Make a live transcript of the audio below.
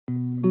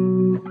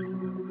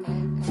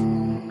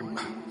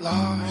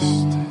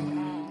Lost,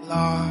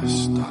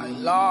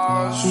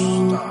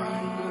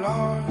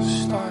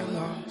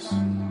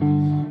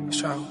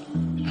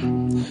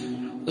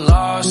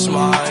 lost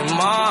my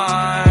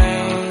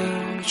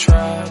mind,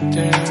 trapped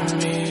in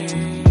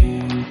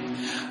me.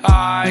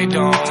 I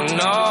don't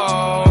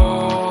know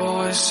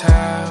what's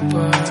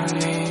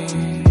happening.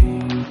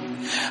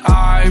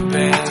 I've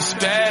been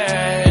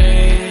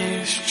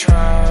space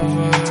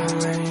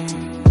traveling,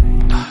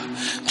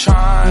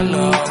 trying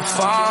to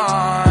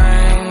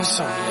find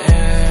some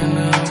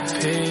inner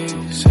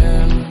peace,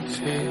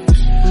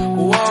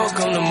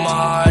 Welcome to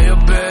my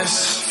abyss,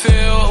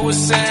 filled with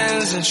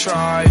sins and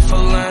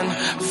trifling.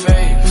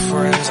 Fake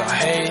friends, I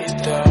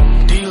hate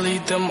them.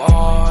 Delete them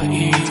all,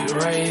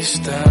 erase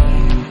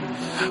them.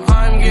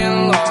 I'm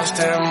getting lost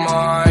in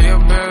my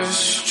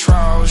abyss.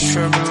 Trials,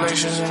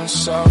 tribulations, and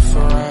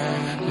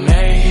suffering.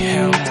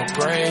 Mayhem will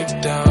break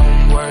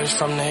them. Words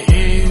from the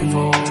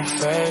evil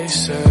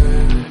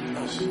faces.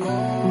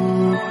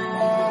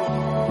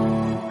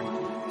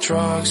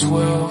 Drugs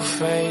will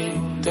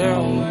fade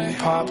them.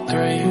 Pop 3,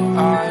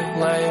 I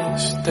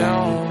lace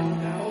them.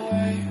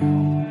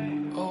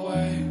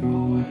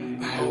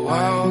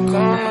 Welcome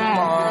to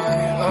my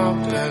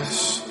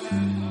abyss.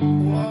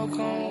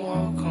 Welcome.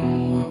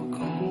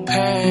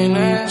 Pain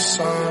and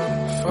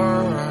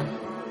suffering.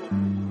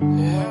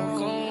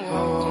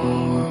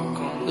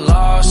 Welcome.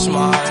 Lost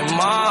my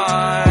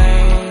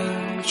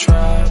mind,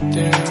 trapped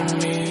in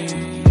me.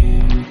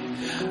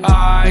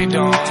 I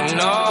don't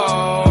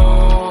know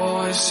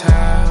what's happening.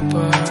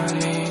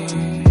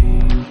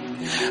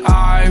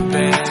 I've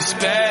been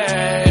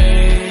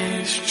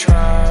space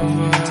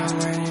traveling,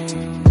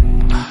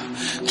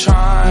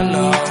 trying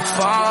to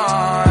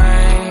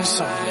find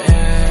some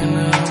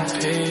inner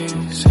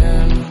peace,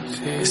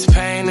 It's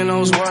pain in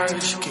those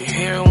words, you can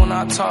hear it when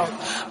I talk.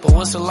 But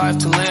what's a life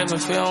to live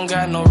if you don't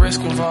got no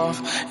risk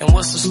involved? And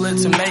what's a slit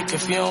to make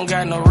if you don't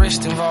got no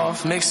wrist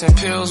involved? Mixing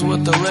pills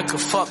with the liquor,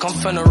 fuck, I'm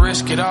finna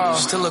risk it all.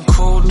 Still a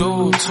cool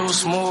dude, too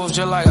smooth,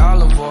 just like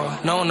olive oil.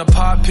 Known to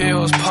pop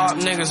pills, pop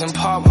niggas, and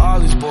pop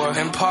ollies, boy.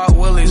 And pop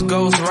willies,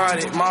 ghost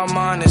ride my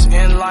mind is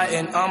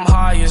enlightened, I'm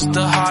highest,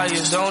 the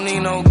highest. Don't need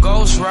no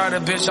ghost rider,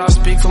 bitch, I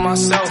speak for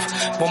myself.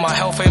 But my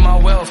health ain't my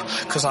wealth,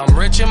 cause I'm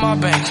rich in my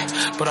bank,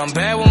 but I'm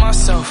bad with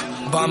myself.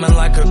 Bombing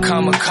like a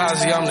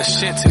kamikaze, I'm the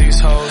shit to these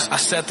hoes. I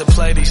set the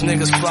play, these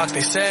niggas flock,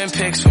 they sending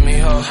pics for me,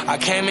 ho. I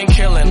came in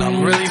killing,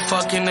 I'm really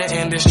fucking the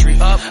industry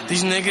up.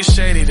 These niggas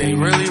shady, they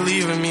really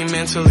leaving me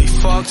mentally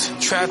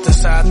fucked. Trapped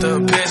inside the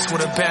abyss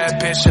with a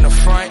bad bitch in the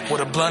front, with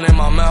a blunt in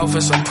my mouth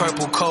and some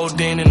purple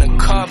codeine in a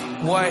cup.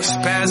 What?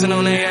 Spazzing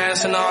on their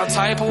ass in all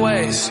type of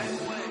ways.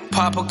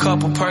 Pop a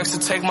couple perks to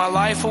take my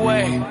life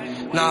away.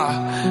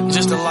 Nah,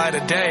 just a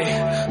lighter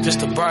day,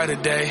 just a brighter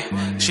day.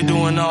 She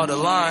doing all the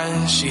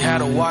lines, she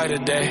had a whiter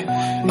day.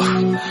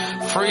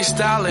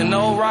 Freestyling,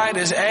 no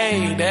writer's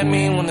aid. That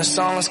mean when the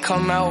songs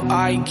come out,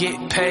 I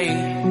get paid.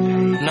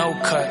 No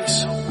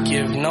cuts,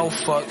 give no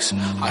fucks.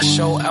 I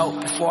show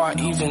out before I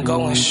even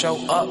go and show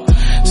up.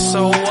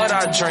 So what,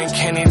 I drink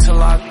Henny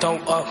till I throw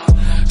up.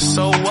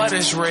 So what,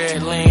 is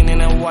red lean in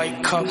a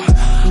white cup.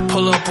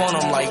 Pull up on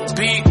them like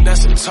beep,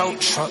 that's a tow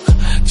truck.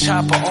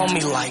 Chopper on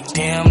me like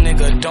damn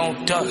nigga, don't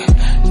duck.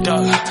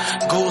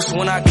 Goose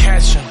when I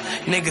catch him.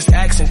 Niggas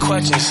asking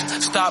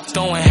questions, stop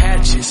throwing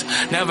hatchets.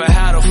 Never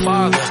had a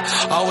father,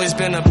 always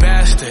been a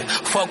bastard.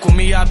 Fuck with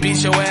me, I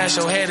beat your ass,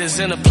 your head is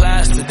in a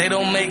plaster. They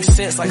don't make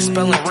sense like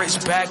spelling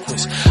rich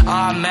backwards.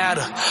 I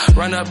matter,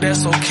 run up,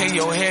 that's okay,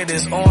 your head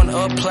is on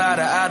a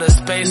platter. Out of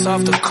space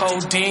off the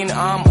codeine,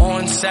 I'm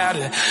on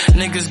Saturn.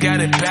 Niggas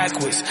got it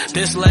backwards,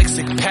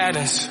 dyslexic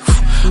patterns.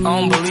 I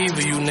don't believe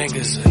in you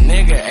niggas. A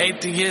nigga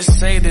atheist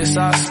say this,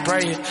 I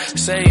spray it.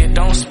 Say it,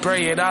 don't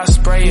spray it, I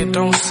spray it,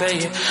 don't say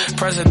it.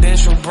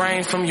 Presidential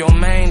brain from your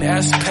main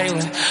ass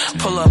Palin.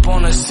 Pull up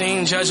on the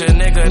scene, judge a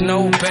nigga,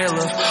 no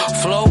bailiff.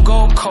 Flow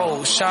go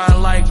cold,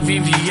 shine like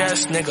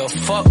VVS, nigga.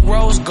 Fuck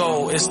rose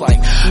gold, it's like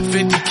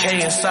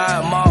 50K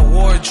inside my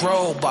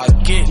wardrobe. I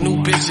get new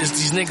bitches,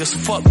 these niggas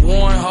fuck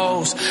worn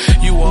hoes.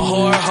 You a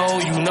whore hoe,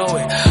 you know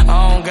it,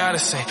 I don't gotta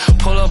say.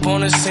 Pull up on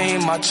the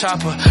scene, my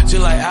chopper, just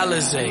like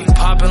Alizé.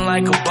 Popping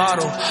like a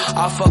bottle,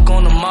 I fuck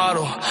on the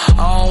model.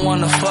 I don't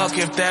wanna fuck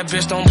if that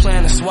bitch don't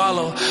plan to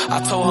swallow.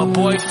 I told her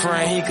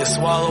boyfriend he could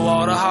swallow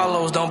all the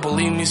hollows. Don't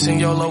believe me, send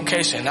your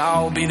location,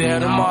 I'll be there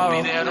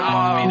tomorrow.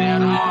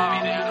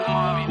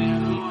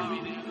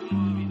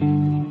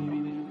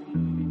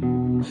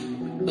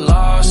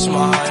 Lost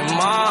my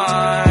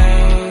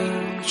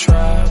mind,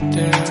 trapped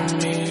in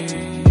me.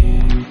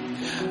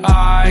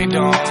 I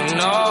don't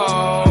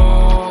know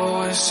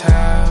what's happening.